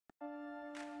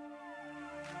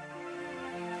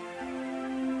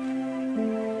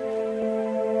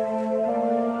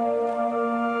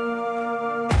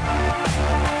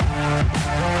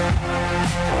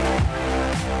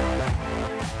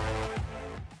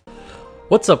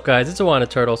What's up guys, it's Awana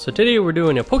Turtle. So today we're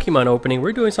doing a Pokemon opening.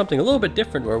 We're doing something a little bit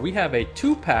different where we have a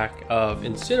 2-pack of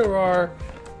Incineroar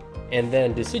and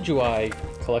then Decidueye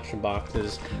collection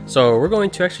boxes. So we're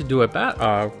going to actually do a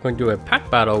pack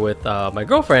battle with my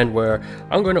girlfriend where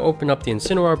I'm going to open up the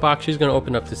Incineroar box, she's going to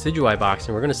open up the Decidueye box,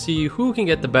 and we're going to see who can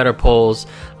get the better pulls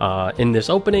in this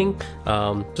opening. It's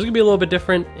going to be a little bit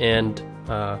different, and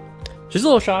she's a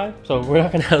little shy, so we're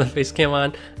not going to have the face cam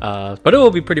on, but it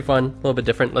will be pretty fun, a little bit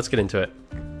different. Let's get into it.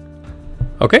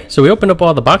 Okay, so we opened up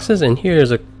all the boxes, and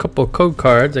here's a couple code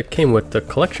cards that came with the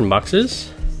collection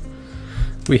boxes.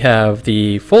 We have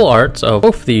the full arts of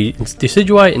both the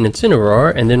Decidueye and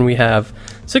Incineroar, and then we have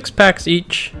 6 packs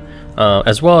each,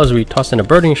 as well as we tossed in a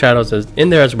Burning Shadows in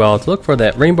there as well to look for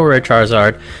that Rainbow Rare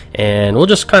Charizard, and we'll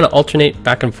just kind of alternate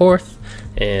back and forth.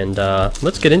 And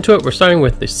let's get into it. We're starting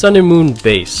with the Sun and Moon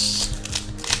base.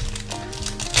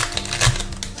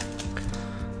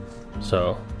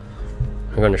 So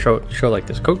I'm going to show like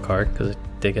this code card because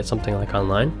they get something like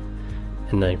online,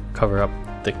 and they cover up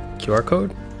the QR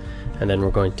code, and then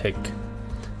we're going to take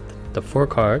the 4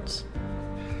 cards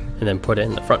and then put it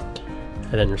in the front,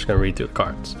 and then we're just going to read through the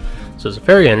cards. So it's a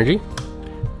Fairy Energy,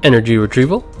 Energy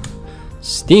Retrieval,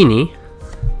 Steenie,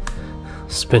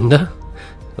 Spinda,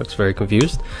 looks very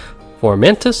confused,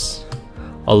 Formantis,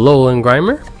 Alolan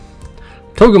Grimer,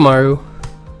 Togamaru,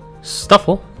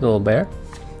 Stuffle, the little bear,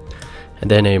 and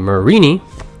then a Marini.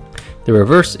 The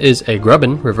reverse is a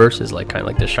Grubbin. Reverse is like kind of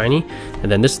like the shiny.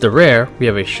 And then this is the rare. We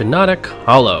have a Shiinotic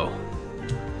Hollow.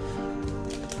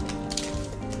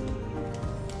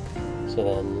 So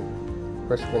then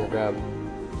first we're gonna grab.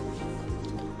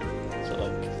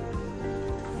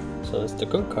 So that's the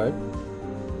code card.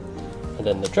 And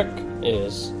then the trick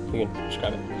is you can just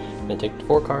grab it. And then take the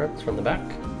 4 cards from the back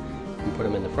and put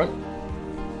them in the front.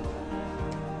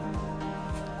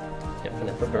 Yep, and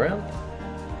then flip it around.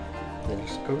 And then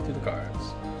just go through the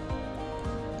cards.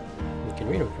 You can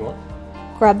read them if you want.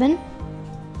 Grubbin,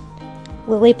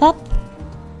 Lillipup.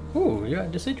 Ooh, you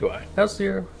got Decidueye. How's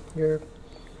your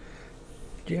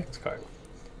GX card?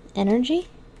 Energy.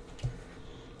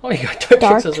 Oh, you got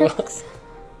Dartrix as well.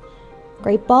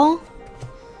 Great Ball.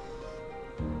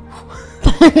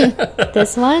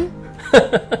 This one.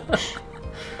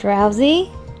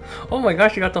 Drowsy. Oh my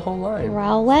gosh, you got the whole line.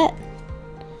 Rowlet.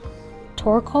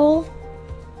 Torkoal.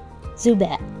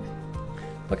 Zubat.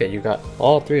 Okay, you got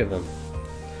all 3 of them.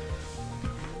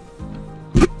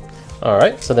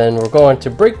 Alright, so then we're going to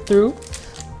break through.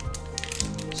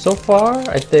 So far,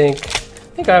 I think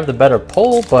I have the better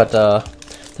pull, but the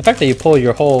fact that you pull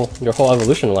your whole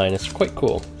evolution line is quite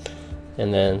cool.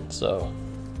 And then so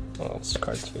this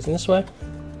card's facing this way.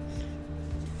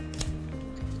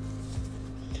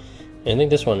 And I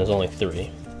think this one is only 3.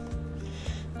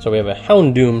 So we have a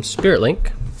Houndoom Spirit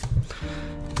Link,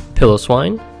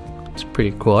 Pillow-Swine, it's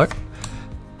pretty cool art.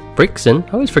 Braixen,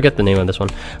 I always forget the name of this one.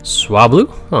 Swablu,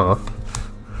 oh,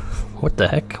 what the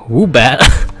heck? Woobat,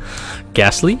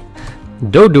 Ghastly,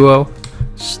 Doduo,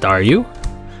 Staryu,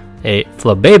 a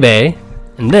Flabebe,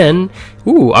 and then,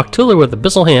 ooh, Octiller with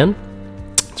Abyssal Hand.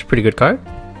 It's a pretty good card.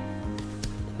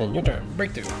 And your turn,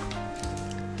 Breakthrough.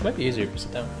 It might be easier if you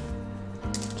sit down.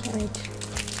 Can't reach.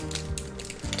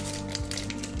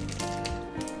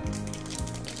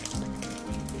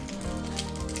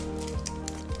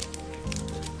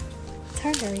 It's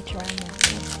hard to reach around that.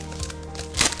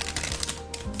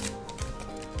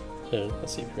 So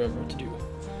let's see if you remember what to do.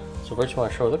 So first you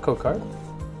want to show the code card.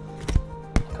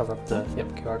 Cover up the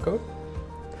QR code.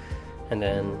 And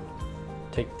then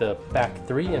take the back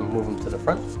 3 and move them to the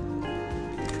front.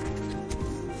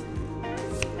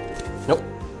 Nope,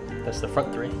 that's the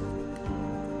front 3.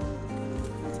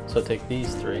 So take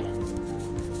these 3.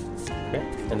 Okay,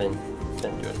 and then do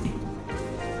it.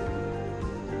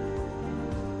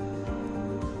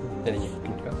 And then you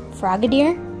can go.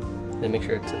 Frogadier. Then make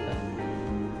sure it's in there.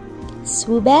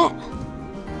 Swoobat.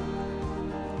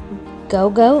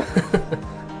 Go-Goat.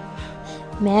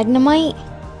 Magnemite.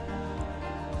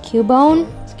 Cubone.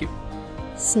 It's cute.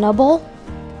 Snubble.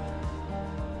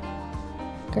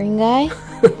 Green Guy.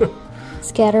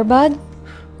 Scatterbug.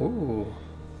 Ooh.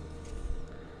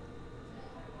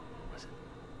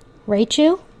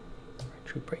 Raichu.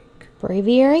 True break.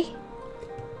 Braviary.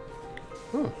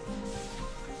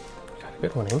 Got a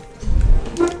good one in.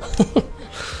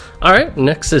 Alright,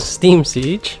 next is Steam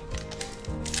Siege.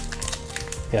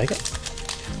 You like it?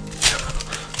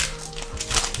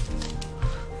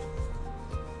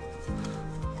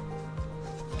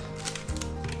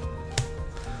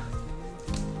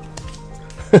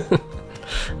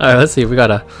 Alright, let's see. We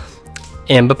got a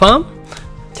Ambipom,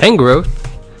 Tangrowth,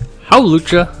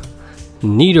 Howlucha,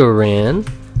 Nidoran,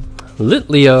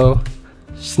 Litleo,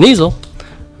 Sneasel,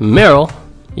 Meryl,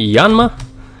 Yanma,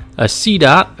 a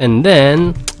C-Dot, and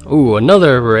then, ooh,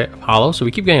 another holo. So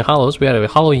we keep getting holos. We had a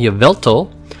holo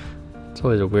Yveltal. It's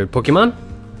always a weird Pokemon.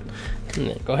 And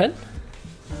then, go ahead.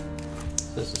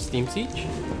 This is Steam Siege.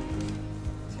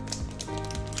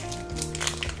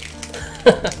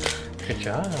 Good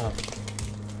job.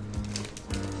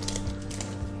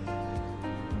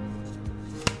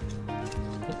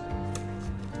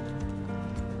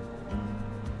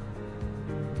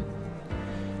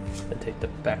 Then take the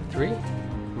back three,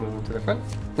 move them to the front.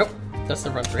 Nope, that's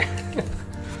the front three.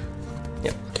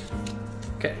 Yep.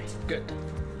 Okay, good.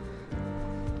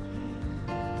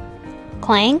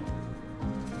 Clang,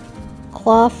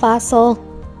 Claw Fossil,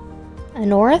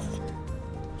 Anorth,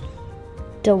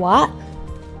 Dewat,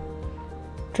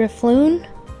 Drifloon,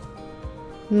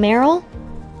 Meryl,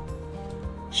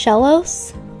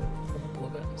 Shellos, A little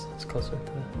bit, so it's closer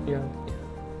to yeah.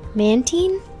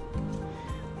 Mantine,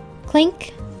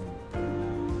 Clink,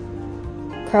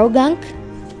 Crowgunk,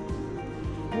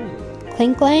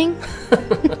 Clinklang,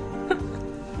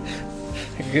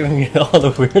 You're giving it all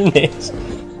the weird names.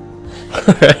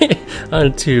 Alright,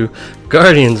 on to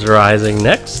Guardians Rising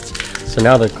next. So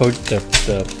now the code to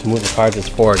move the cards is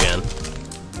 4 again.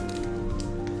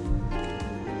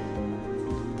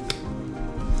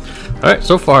 Alright,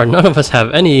 so far none of us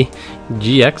have any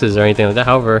GXs or anything like that.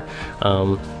 However,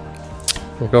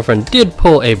 my girlfriend did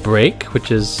pull a break,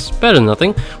 which is better than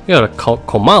nothing. We got a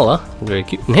Komala, very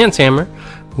cute, Enhance Hammer,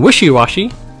 Wishy Washy,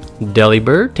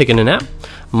 Delibird taking a nap,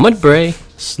 Mudbray,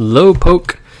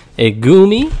 Slowpoke, a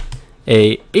Goomy,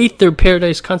 a Aether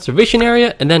Paradise Conservation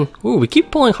Area, and then, ooh, we keep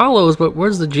pulling holos, but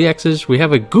where's the GXs? We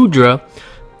have a Goodra.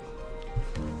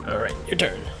 Alright, your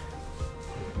turn.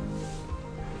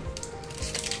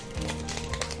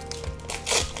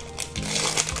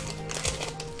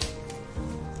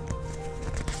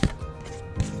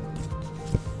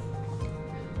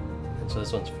 So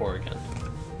this one's 4 again.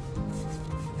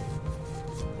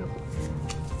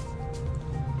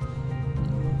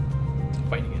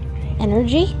 Fighting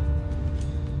Energy,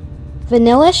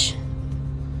 Vanillish,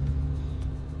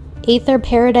 Aether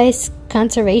Paradise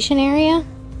Conservation Area,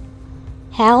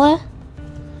 Hala,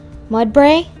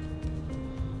 Mudbray,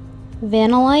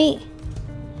 Vanillite,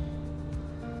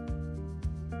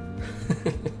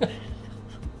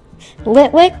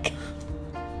 Litwick,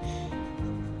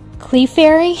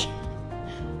 Clefairy,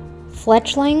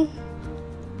 Fletchling,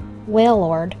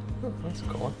 Wailord. Oh, that's a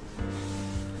cool one.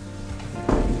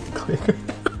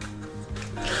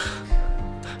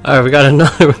 Alright, we got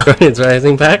another Guardians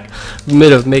Rising pack.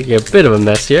 Making a bit of a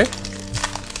mess here.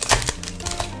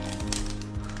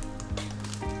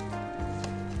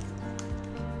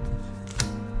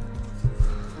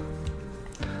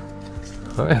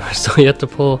 Alright, we're still yet to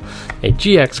pull a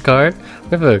GX card. We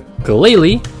have a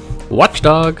Glalie,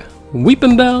 Watchdog,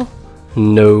 Weepinbell,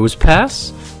 Nose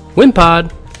Pass,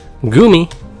 Wimpod,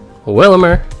 Goomy,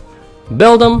 Wellimer,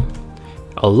 Beldum,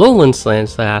 a Alolan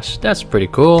Sandslash, that's pretty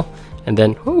cool. And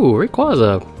then, ooh,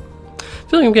 Rayquaza. I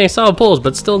feel like I'm getting solid pulls,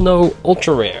 but still no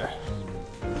ultra rare.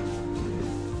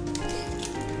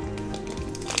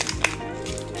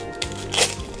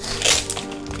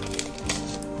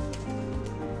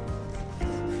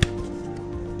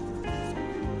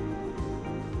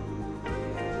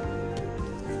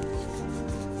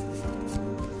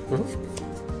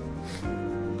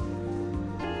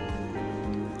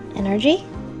 Energy,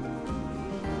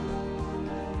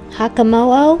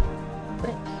 Hakamo'o,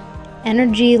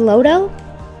 Energy Lodo,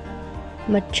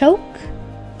 Machoke,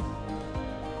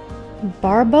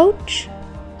 Barboach,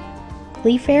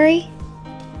 Clefairy,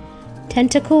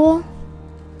 Tentacool,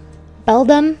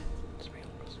 Beldum,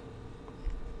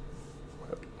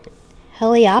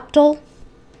 Helioptile,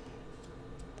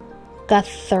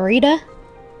 Gothorita,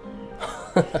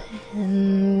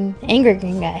 and Angry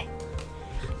Green Guy.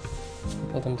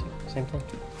 Beldum too, same thing.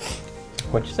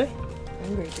 What'd you say?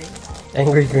 Angry Green Guy.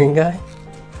 Angry Green Guy?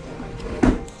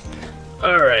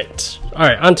 Alright.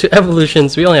 Alright, on to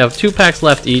evolutions. We only have 2 packs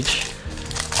left each.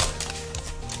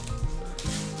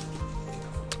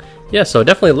 Yeah, so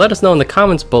definitely let us know in the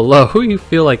comments below who you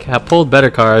feel like have pulled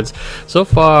better cards. So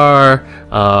far,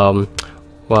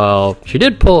 well, she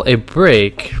did pull a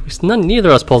break. Neither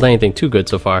of us pulled anything too good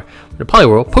so far. The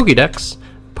Poliwhirl, Pokédex,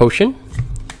 Potion,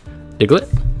 Diglett,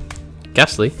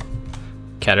 Ghastly,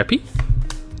 Caterpie,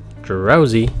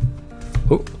 Drowsy,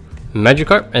 ooh,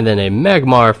 Magikarp, and then a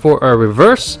Magmar for a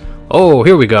reverse. Oh,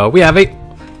 here we go. We have a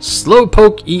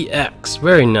Slowpoke EX.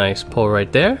 Very nice pull right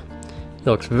there. He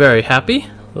looks very happy.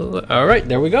 Alright,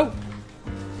 there we go.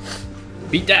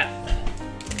 Beat that.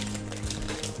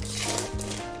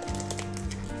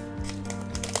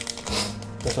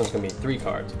 This one's gonna be 3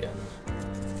 cards again.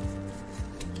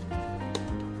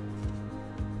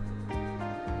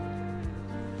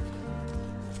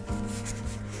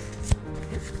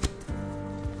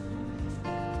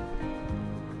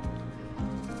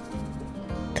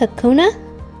 Kakuna,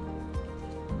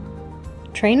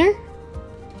 Trainer,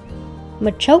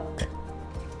 Machoke,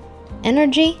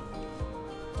 Energy,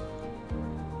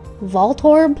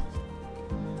 Voltorb,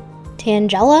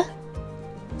 Tangela,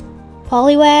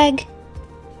 Poliwag,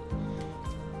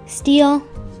 Seal,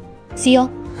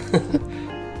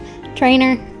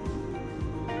 Trainer,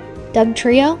 Doug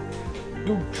Trio.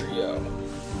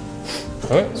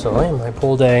 Alright, so I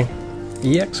pulled a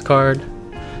EX card.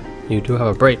 You do have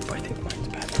a break, but I think mine's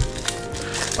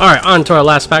better. Alright, on to our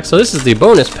last pack. So this is the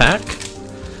bonus pack.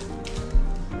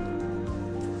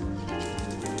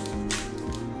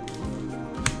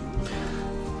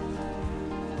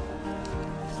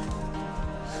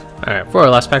 Alright, for our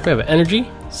last pack we have Energy,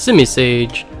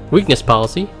 Simisage, Weakness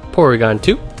Policy, Porygon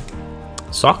 2,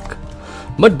 Sock,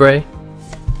 Mudbray,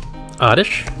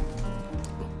 Oddish,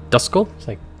 Duskull. It's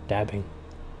like dabbing.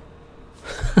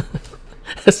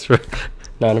 That's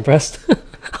not impressed.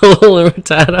 A little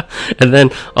Rattata, and then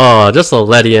just a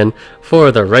Ledian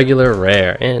for the regular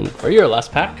rare. And for your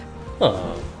last pack,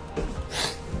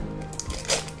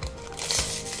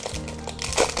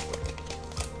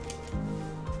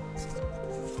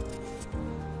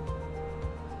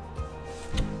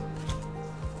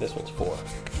 this one's 4.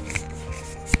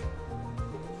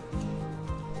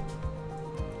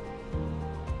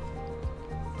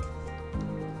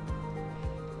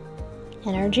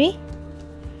 Energy,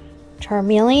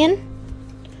 Charmeleon,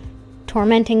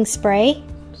 Tormenting Spray,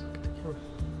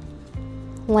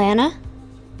 Lana,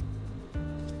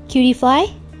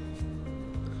 Cutiefly,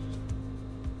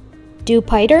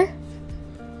 Dewpider,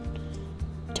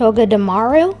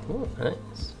 Togedemaru, Oh,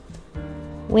 nice.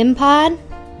 Wimpod,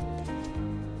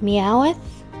 Meowth,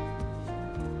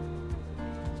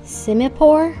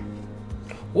 Simipour,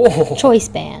 Whoa! Choice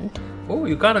Band. Oh,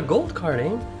 you got a gold card,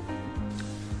 eh?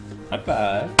 High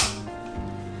five.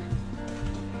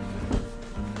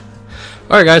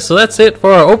 Alright guys, so that's it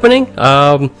for our opening.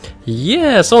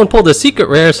 Yeah, someone pulled a secret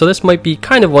rare, so this might be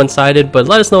kind of one-sided, but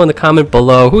let us know in the comment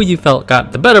below who you felt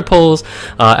got the better pulls.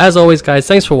 As always guys,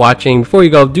 thanks for watching. Before you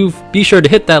go, do be sure to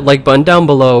hit that like button down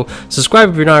below. Subscribe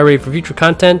if you're not already for future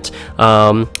content.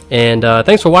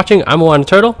 Thanks for watching. I'm Waltham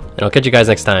Turtle, and I'll catch you guys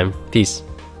next time. Peace.